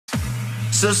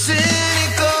So cynical.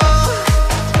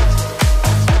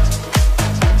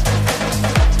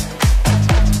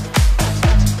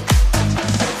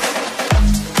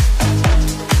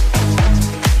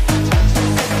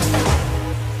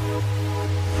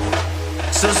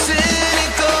 So cynical.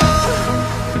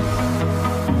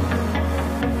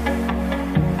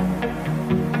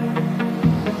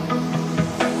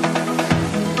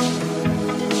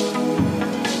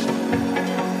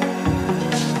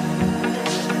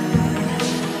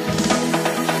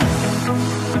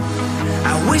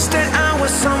 I wish that I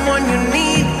was someone you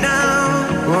need now.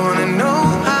 Wanna know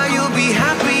how you'll be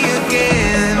happy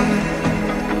again.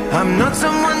 I'm not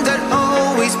someone that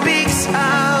always speaks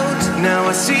out. Now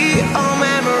I see all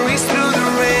memories through the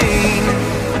rain.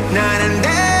 Night and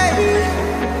day,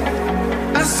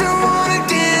 I still wanna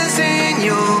dance in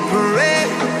your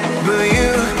parade, but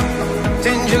you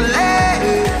change your leg.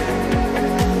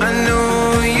 I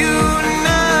know you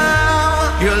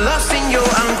now. You're lost in your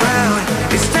own crowd.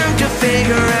 It's time to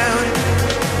figure out.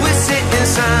 We sit in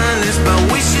silence, but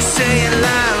we should say it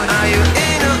loud. Are you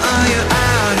in or are you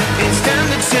out? It's time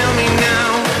to tell me now.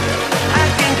 I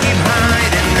can keep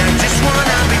hiding, I just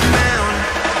wanna be found.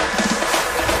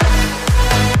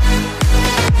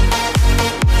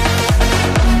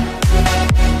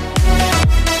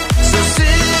 So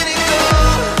cynical.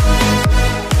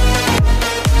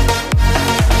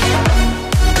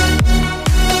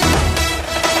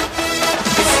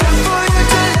 It's time for you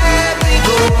to let me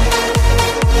go.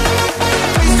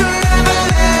 Please don't ever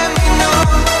let me know.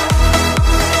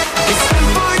 It's time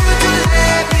for you to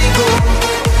let me go.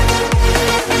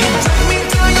 You drag me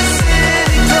till you're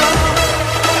cynical.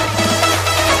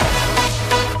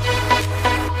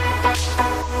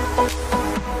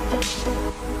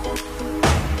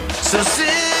 So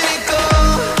cynical.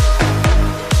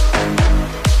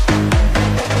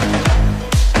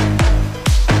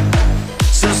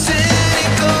 So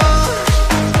cynical.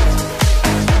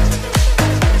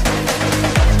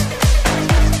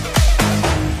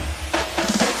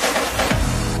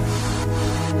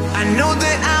 I know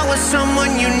that I was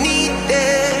someone you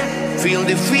needed. Feel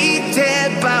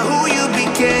defeated by who you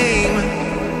became.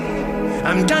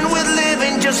 I'm done with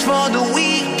living just for the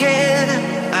weekend.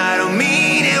 I don't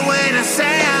mean it when I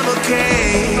say I'm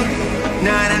okay.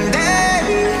 Night and day,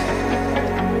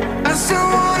 I still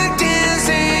wanna dance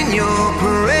in your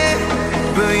parade,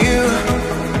 but you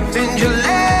change your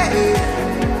leg,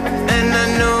 and I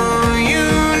know you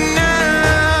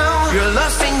now. You're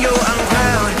lost in your own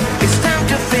crowd. It's time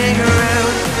to figure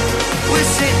out. We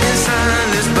sit in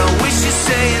silence, but we should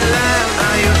say it loud.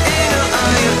 Are you in or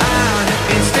are you out?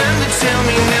 It's time to tell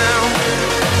me now.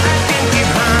 I can keep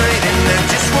hiding, I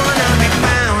just wanna be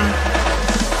found.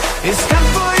 It's time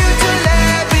for you to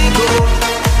let me go.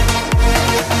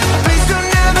 Please don't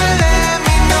ever let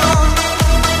me know.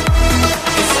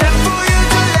 It's time for you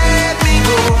to let me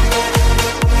go.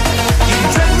 You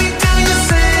drag me down, you're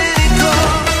cynical.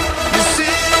 You're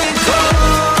cynical.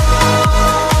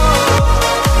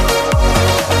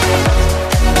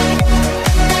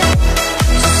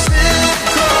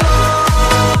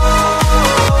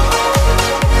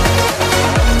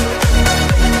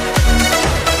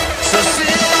 So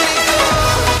cynical.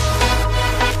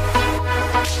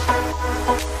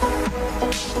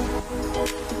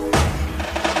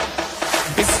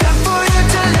 It's time for you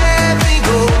to let me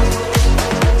go.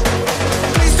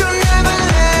 Please don't ever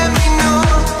let me know.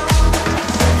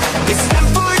 It's time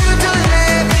for you to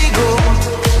let me go.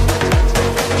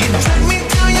 You drag me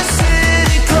down, you're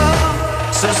cynical.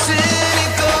 So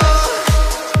cynical.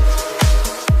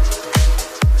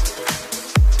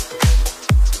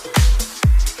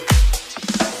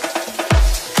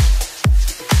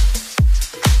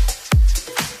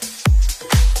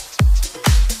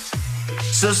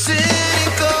 So cynical.